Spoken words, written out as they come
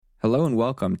Hello and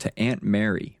welcome to Aunt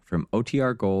Mary from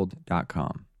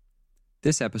OTRGold.com.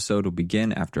 This episode will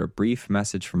begin after a brief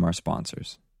message from our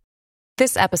sponsors.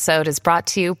 This episode is brought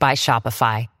to you by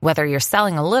Shopify. Whether you're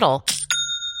selling a little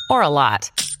or a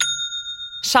lot,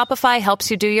 Shopify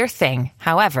helps you do your thing,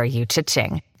 however you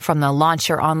cha-ching. From the launch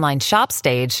your online shop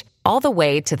stage, all the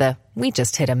way to the we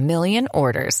just hit 1 million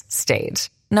orders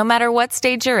stage. No matter what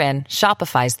stage you're in,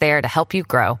 Shopify's there to help you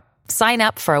grow. Sign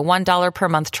up for a $1 per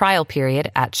month trial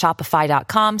period at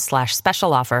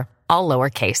shopify.com/special offer, all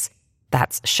lowercase.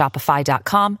 That's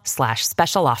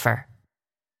shopify.com/special offer.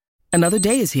 Another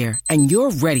day is here, and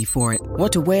you're ready for it.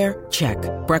 What to wear? Check.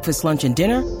 Breakfast, lunch, and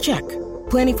dinner? Check.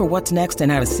 Planning for what's next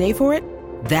and how to save for it?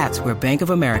 That's where Bank of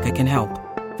America can help.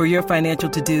 For your financial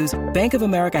to-dos, Bank of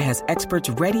America has experts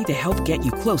ready to help get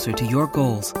you closer to your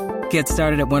goals. Get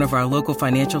started at one of our local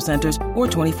financial centers or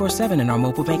 24/7 in our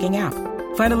mobile banking app.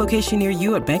 Find a location near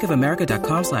you at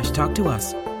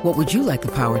bankofamerica.com/talktous. What would you like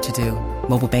the power to do?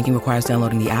 Mobile banking requires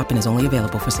downloading the app and is only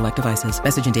available for select devices.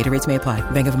 Message and data rates may apply.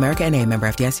 Bank of America N.A., member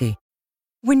FDIC.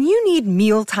 When you need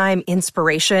mealtime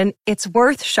inspiration, it's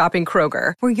worth shopping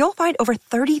Kroger, where you'll find over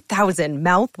 30,000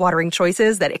 mouth-watering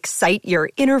choices that excite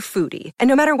your inner foodie. And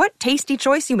no matter what tasty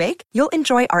choice you make, you'll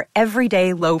enjoy our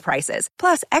everyday low prices,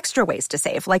 plus extra ways to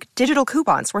save, like digital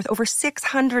coupons worth over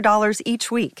 $600 each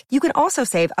week. You can also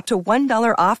save up to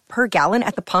 $1 off per gallon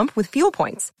at the pump with fuel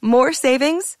points. More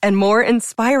savings and more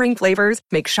inspiring flavors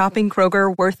make shopping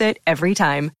Kroger worth it every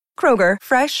time. Kroger,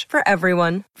 fresh for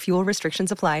everyone. Fuel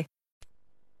restrictions apply.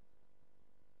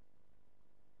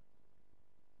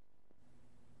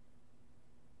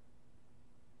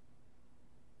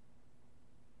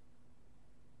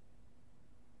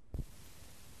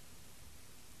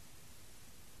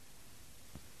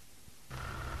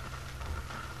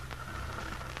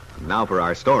 Now for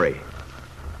our story.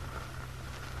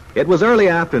 It was early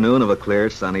afternoon of a clear,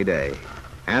 sunny day.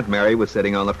 Aunt Mary was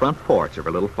sitting on the front porch of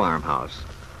her little farmhouse.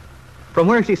 From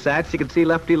where she sat, she could see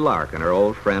Lefty Lark and her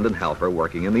old friend and helper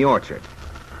working in the orchard.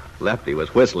 Lefty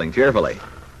was whistling cheerfully.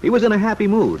 He was in a happy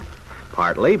mood,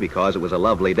 partly because it was a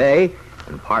lovely day,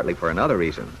 and partly for another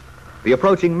reason: the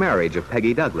approaching marriage of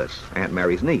Peggy Douglas, Aunt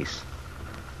Mary's niece.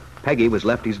 Peggy was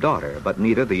Lefty's daughter, but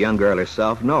neither the young girl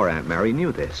herself nor Aunt Mary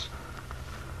knew this.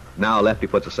 Now Lefty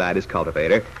puts aside his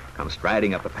cultivator, comes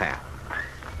striding up the path.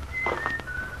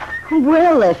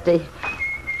 Well, Lefty,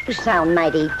 you sound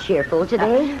mighty cheerful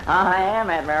today. I am,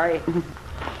 Aunt Mary.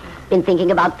 Been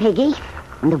thinking about Peggy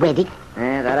and the wedding?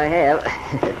 Yeah, that I have.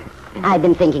 I've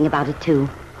been thinking about it, too.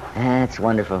 That's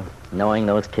wonderful, knowing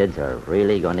those kids are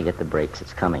really going to get the breaks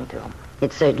it's coming to them.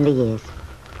 It certainly is.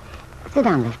 Sit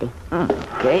down, Lefty.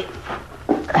 Okay.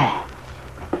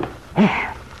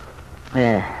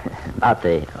 About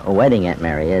the wedding, Aunt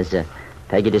Mary, has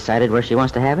Peggy decided where she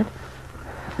wants to have it?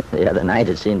 The other night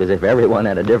it seemed as if everyone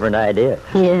had a different idea.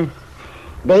 Yes.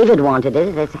 David wanted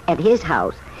it at his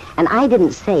house, and I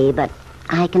didn't say, but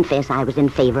I confess I was in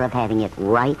favor of having it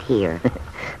right here.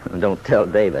 Don't tell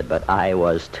David, but I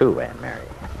was too, Aunt Mary.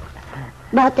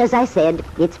 But as I said,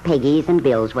 it's Peggy's and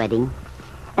Bill's wedding,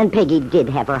 and Peggy did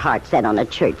have her heart set on a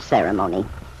church ceremony.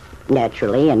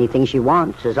 Naturally, anything she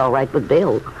wants is all right with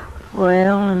Bill.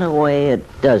 Well, in a way, it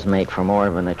does make for more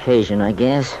of an occasion, I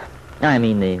guess. I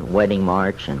mean, the wedding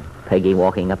march and Peggy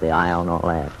walking up the aisle and all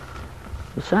that.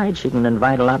 Besides, she can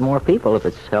invite a lot more people if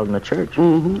it's held in a church.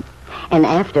 Mm-hmm. And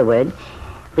afterward,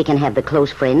 we can have the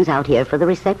close friends out here for the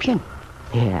reception.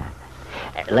 Yeah.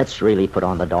 Let's really put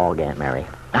on the dog, Aunt Mary.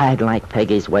 I'd like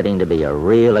Peggy's wedding to be a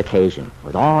real occasion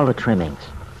with all the trimmings.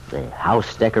 The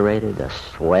house decorated, a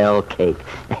swell cake.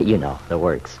 You know, the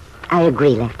works. I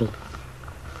agree, Lefty.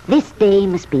 This day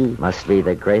must be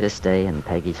the greatest day in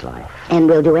Peggy's life. And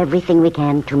we'll do everything we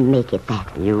can to make it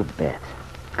that. You bet.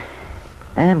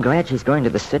 I'm glad she's going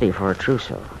to the city for a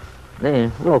trousseau.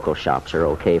 The local shops are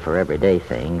okay for everyday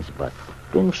things, but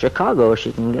in Chicago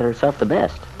she can get herself the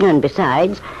best. And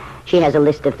besides, she has a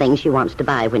list of things she wants to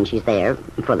buy when she's there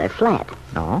for their flat.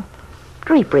 Oh?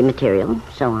 Drapery material,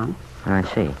 so on. I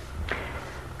see.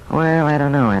 Well, I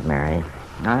don't know, Aunt Mary.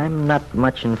 I'm not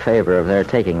much in favor of their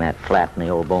taking that flat in the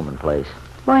old Bowman place.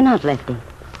 Why not, Lefty?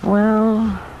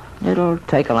 Well, it'll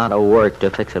take a lot of work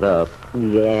to fix it up.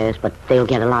 Yes, but they'll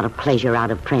get a lot of pleasure out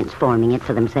of transforming it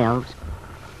for themselves.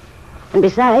 And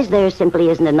besides, there simply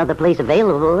isn't another place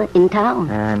available in town.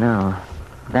 I know.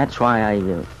 That's why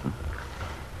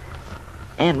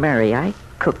Aunt Mary, I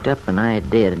cooked up an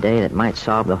idea today that might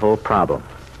solve the whole problem.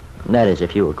 That is,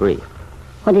 if you agree.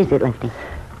 What is it, Lefty?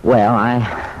 Well,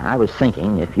 I was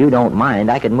thinking, if you don't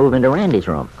mind, I could move into Randy's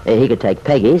room. He could take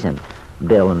Peggy's, and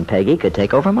Bill and Peggy could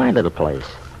take over my little place.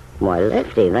 Why,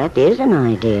 Lefty, that is an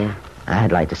idea.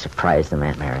 I'd like to surprise them,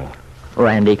 Aunt Mary.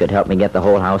 Randy could help me get the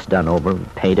whole house done over,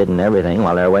 painted and everything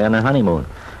while they're away on their honeymoon.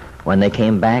 When they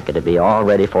came back, it'd be all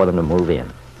ready for them to move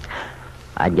in.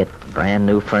 I'd get brand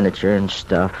new furniture and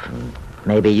stuff, and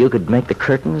maybe you could make the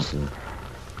curtains, and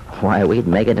why, we'd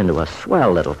make it into a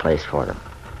swell little place for them.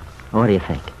 What do you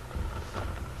think?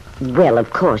 Well, of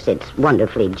course, it's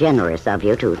wonderfully generous of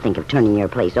you to think of turning your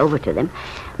place over to them,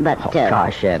 but... Oh,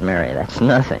 gosh, Aunt Mary, that's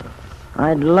nothing.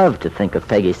 I'd love to think of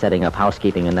Peggy setting up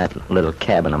housekeeping in that little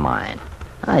cabin of mine.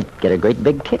 I'd get a great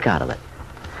big kick out of it.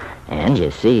 And,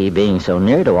 you see, being so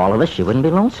near to all of us, she wouldn't be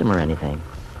lonesome or anything.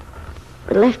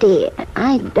 But, Lefty,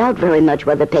 I doubt very much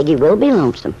whether Peggy will be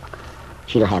lonesome.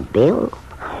 She'll have Bill.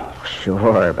 Oh,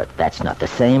 sure, but that's not the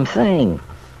same thing.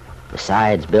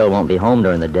 Besides, Bill won't be home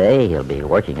during the day. He'll be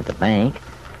working at the bank.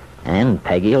 And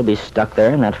Peggy will be stuck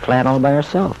there in that flat all by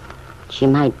herself. She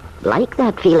might like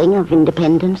that feeling of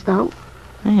independence, though.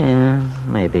 Yeah,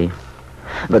 maybe.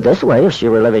 But this way, if she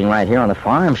were living right here on the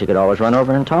farm, she could always run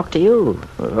over and talk to you,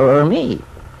 or me.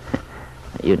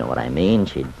 You know what I mean.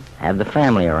 She'd have the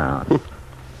family around.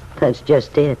 That's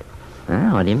just it.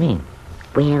 Oh, what do you mean?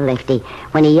 Well, Lefty,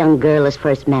 when a young girl is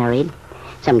first married,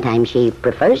 sometimes she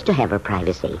prefers to have her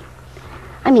privacy.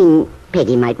 I mean,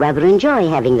 Peggy might rather enjoy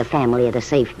having the family at a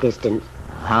safe distance.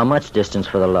 How much distance,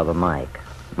 for the love of Mike?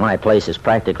 My place is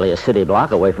practically a city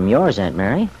block away from yours, Aunt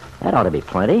Mary. That ought to be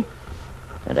plenty.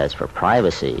 And as for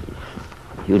privacy,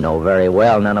 you know very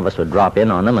well none of us would drop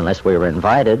in on them unless we were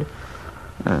invited.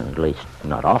 At least,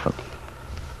 not often.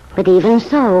 But even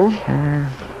so...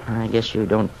 I guess you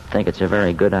don't think it's a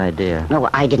very good idea. No,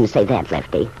 I didn't say that,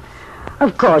 Lefty.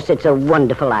 Of course, it's a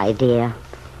wonderful idea,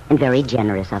 and very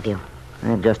generous of you.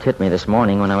 It just hit me this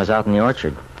morning when I was out in the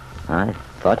orchard. I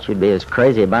thought you'd be as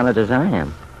crazy about it as I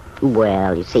am.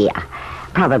 Well, you see,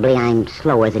 probably I'm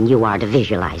slower than you are to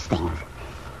visualize things.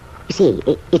 You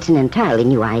see, it's an entirely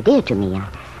new idea to me.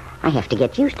 I have to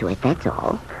get used to it, that's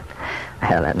all.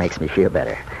 Well, that makes me feel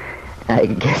better. I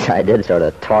guess I did sort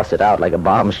of toss it out like a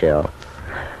bombshell.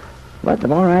 But the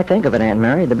more I think of it, Aunt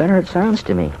Mary, the better it sounds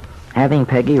to me. Having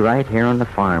Peggy right here on the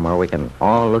farm where we can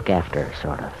all look after her,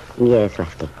 sort of. Yes,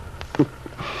 Lefty.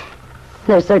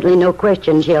 There's certainly no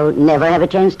question she'll never have a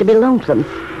chance to be lonesome.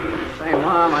 Say,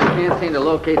 Mom, I can't seem to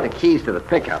locate the keys to the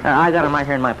pickup. I got them right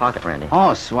here in my pocket, Randy.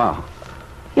 Oh, swell.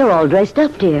 You're all dressed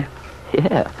up, dear.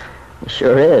 Yeah, it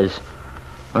sure is.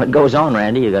 What goes on,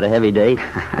 Randy? You got a heavy date?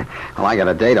 Well, I got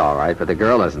a date, all right, but the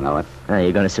girl doesn't know it.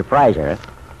 You're going to surprise her,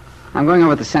 huh? I'm going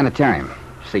over to the sanitarium.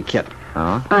 See Kit.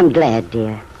 Oh? I'm glad,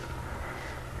 dear.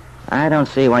 I don't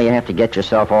see why you have to get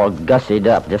yourself all gussied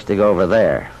up just to go over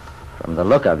there. From the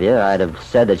look of you, I'd have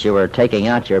said that you were taking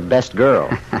out your best girl.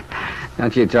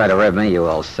 Don't you try to rib me, you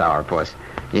old sourpuss.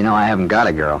 You know I haven't got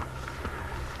a girl.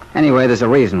 Anyway, there's a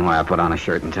reason why I put on a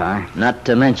shirt and tie. Not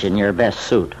to mention your best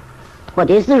suit. What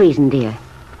is the reason, dear?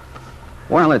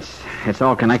 Well, it's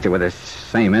all connected with this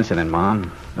same incident,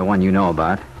 Mom. The one you know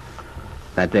about.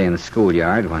 That day in the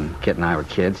schoolyard when Kit and I were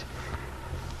kids.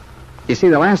 You see,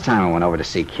 the last time I went over to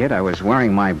see Kit, I was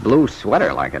wearing my blue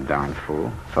sweater like a darn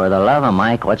fool. For the love of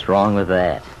Mike, what's wrong with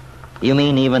that? You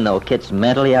mean even though Kit's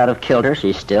mentally out of kilter,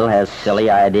 she still has silly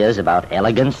ideas about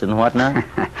elegance and whatnot?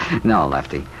 No,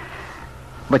 Lefty.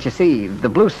 But you see, the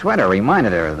blue sweater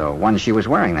reminded her of the one she was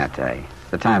wearing that day.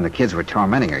 The time the kids were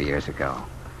tormenting her years ago.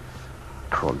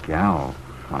 Poor gal.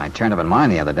 When I turned up in mine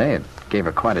the other day, it gave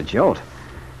her quite a jolt.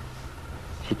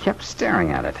 She kept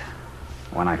staring at it.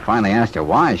 When I finally asked her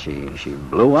why, she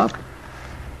blew up.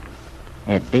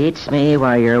 It beats me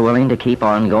why you're willing to keep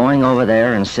on going over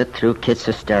there and sit through Kit's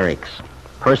hysterics.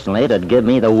 Personally, it'd give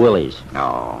me the willies.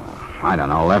 Oh, I don't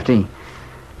know, Lefty.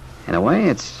 In a way,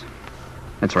 it's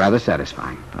rather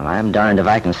satisfying. Well, I'm darned if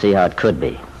I can see how it could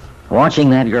be. Watching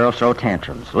that girl throw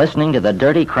tantrums, listening to the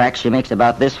dirty cracks she makes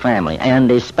about this family,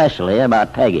 and especially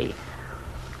about Peggy.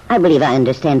 I believe I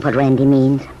understand what Randy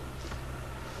means.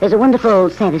 There's a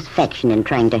wonderful satisfaction in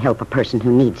trying to help a person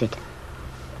who needs it.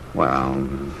 Well,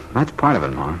 that's part of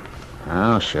it, Mom.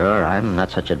 Oh, sure. I'm not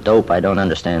such a dope I don't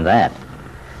understand that.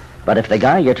 But if the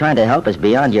guy you're trying to help is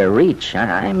beyond your reach,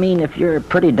 I mean, if you're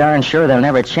pretty darn sure they'll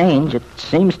never change, it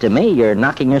seems to me you're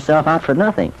knocking yourself out for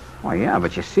nothing. Well, yeah,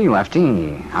 but you see,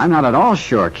 Lefty, I'm not at all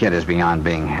sure Kit is beyond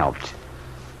being helped.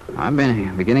 I've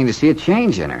been beginning to see a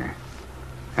change in her.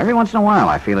 Every once in a while,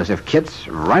 I feel as if Kit's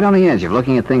right on the edge of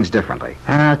looking at things differently.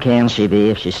 How can she be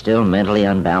if she's still mentally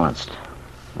unbalanced?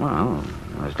 Well,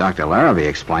 as Dr. Larrabee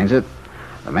explains it,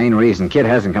 the main reason Kit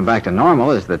hasn't come back to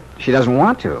normal is that she doesn't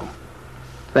want to.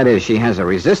 That is, she has a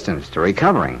resistance to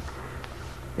recovering.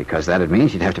 Because that'd mean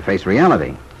she'd have to face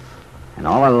reality. And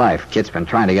all her life, Kit's been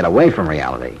trying to get away from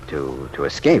reality, to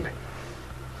escape.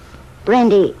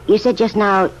 Randy, you said just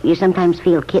now you sometimes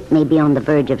feel Kit may be on the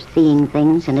verge of seeing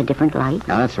things in a different light.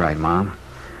 No, that's right, Mom.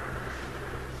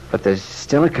 But there's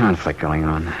still a conflict going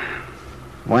on.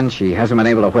 One she hasn't been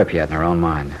able to whip yet in her own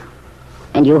mind.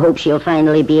 And you hope she'll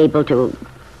finally be able to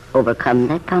overcome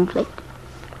that conflict?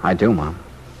 I do, Mom.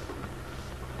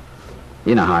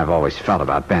 You know how I've always felt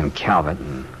about Ben Calvert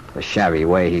and the shabby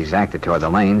way he's acted toward the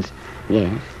Lanes.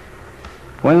 Yes.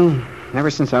 Well, ever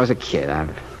since I was a kid,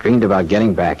 I've dreamed about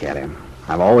getting back at him.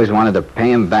 I've always wanted to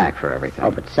pay him back for everything.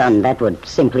 Oh, but son, that would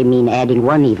simply mean adding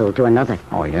one evil to another.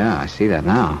 Oh, yeah, I see that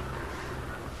now.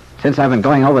 Since I've been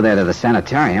going over there to the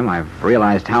sanitarium, I've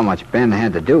realized how much Ben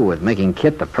had to do with making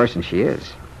Kit the person she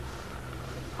is.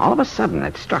 All of a sudden,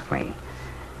 it struck me.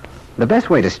 The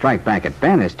best way to strike back at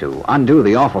Ben is to undo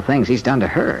the awful things he's done to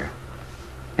her.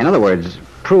 In other words,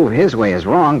 prove his way is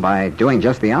wrong by doing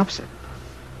just the opposite.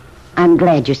 I'm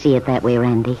glad you see it that way,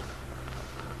 Randy.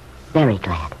 Very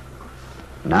glad.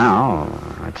 Now,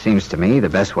 it seems to me the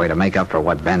best way to make up for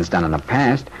what Ben's done in the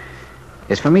past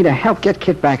is for me to help get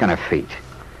Kit back on her feet.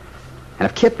 And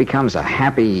if Kit becomes a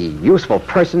happy, useful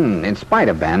person in spite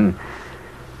of Ben,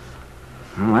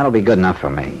 well, that'll be good enough for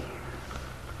me.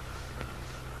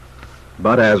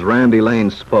 But as Randy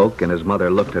Lane spoke and his mother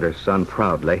looked at her son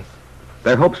proudly,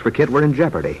 their hopes for Kit were in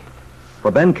jeopardy.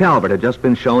 For Ben Calvert had just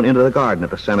been shown into the garden at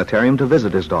the sanitarium to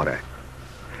visit his daughter.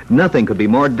 Nothing could be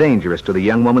more dangerous to the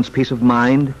young woman's peace of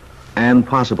mind and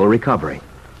possible recovery.